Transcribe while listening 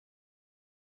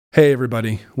Hey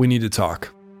everybody, we need to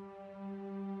talk.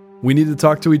 We need to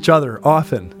talk to each other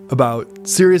often about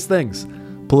serious things,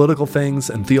 political things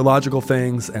and theological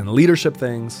things and leadership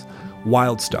things,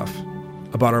 wild stuff,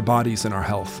 about our bodies and our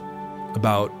health,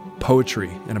 about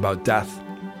poetry and about death,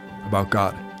 about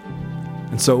God.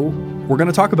 And so we're going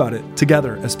to talk about it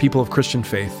together as people of Christian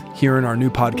faith here in our new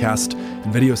podcast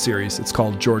and video series. It's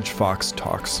called George Fox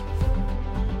Talks.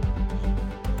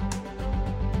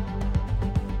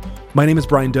 My name is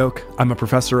Brian Doak. I'm a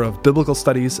professor of biblical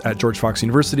studies at George Fox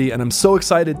University, and I'm so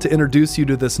excited to introduce you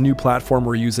to this new platform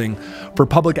we're using for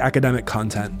public academic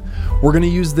content. We're going to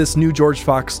use this new George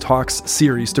Fox Talks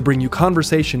series to bring you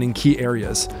conversation in key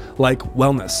areas like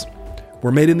wellness.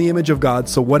 We're made in the image of God,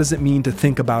 so what does it mean to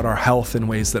think about our health in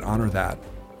ways that honor that?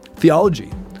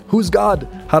 Theology. Who's God?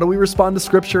 How do we respond to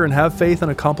Scripture and have faith in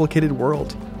a complicated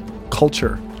world?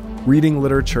 Culture. Reading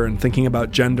literature and thinking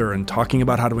about gender and talking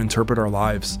about how to interpret our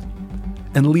lives.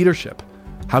 And leadership.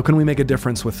 How can we make a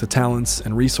difference with the talents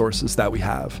and resources that we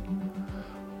have?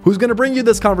 Who's going to bring you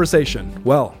this conversation?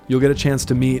 Well, you'll get a chance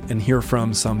to meet and hear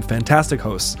from some fantastic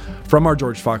hosts from our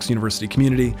George Fox University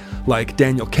community, like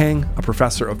Daniel Kang, a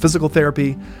professor of physical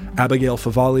therapy, Abigail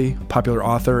Favale, popular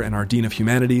author and our Dean of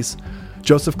Humanities,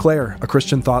 Joseph Clare, a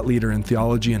Christian thought leader in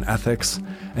theology and ethics,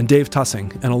 and Dave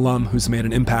Tussing, an alum who's made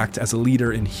an impact as a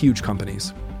leader in huge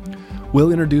companies.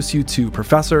 We'll introduce you to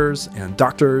professors and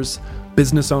doctors,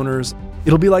 business owners.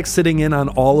 It'll be like sitting in on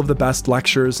all of the best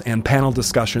lectures and panel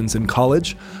discussions in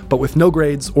college, but with no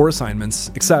grades or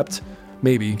assignments, except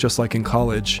maybe, just like in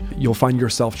college, you'll find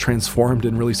yourself transformed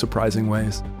in really surprising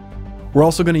ways. We're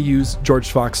also going to use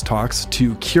George Fox Talks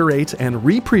to curate and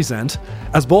represent,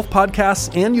 as both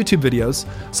podcasts and YouTube videos,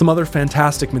 some other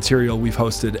fantastic material we've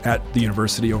hosted at the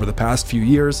university over the past few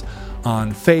years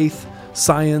on faith,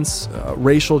 science,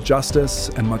 racial justice,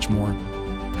 and much more.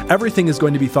 Everything is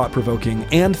going to be thought-provoking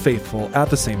and faithful at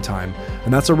the same time,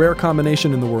 and that's a rare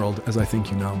combination in the world, as I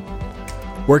think you know.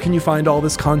 Where can you find all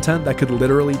this content that could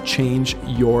literally change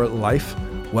your life?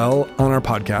 Well, on our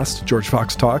podcast, George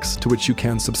Fox Talks, to which you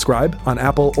can subscribe on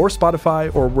Apple or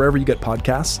Spotify or wherever you get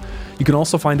podcasts. You can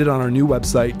also find it on our new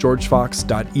website,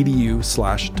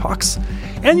 georgefox.edu/talks.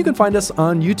 And you can find us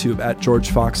on YouTube at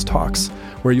George Fox Talks,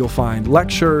 where you'll find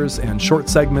lectures and short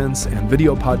segments and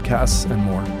video podcasts and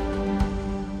more.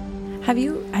 Have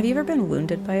you ever been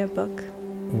wounded by a book?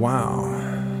 Wow.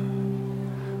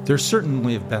 There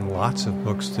certainly have been lots of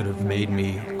books that have made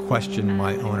me question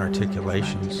my own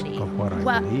articulations of what I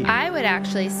believe. What I would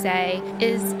actually say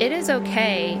is it is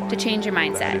okay to change your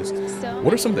mindset.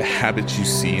 What are some of the habits you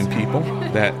see in people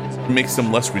that makes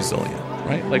them less resilient,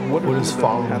 right? Like what does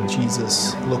following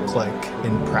Jesus look like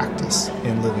in practice,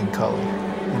 in living color,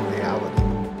 in reality?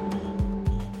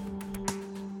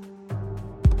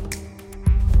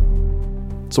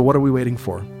 So what are we waiting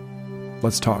for?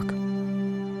 Let's talk.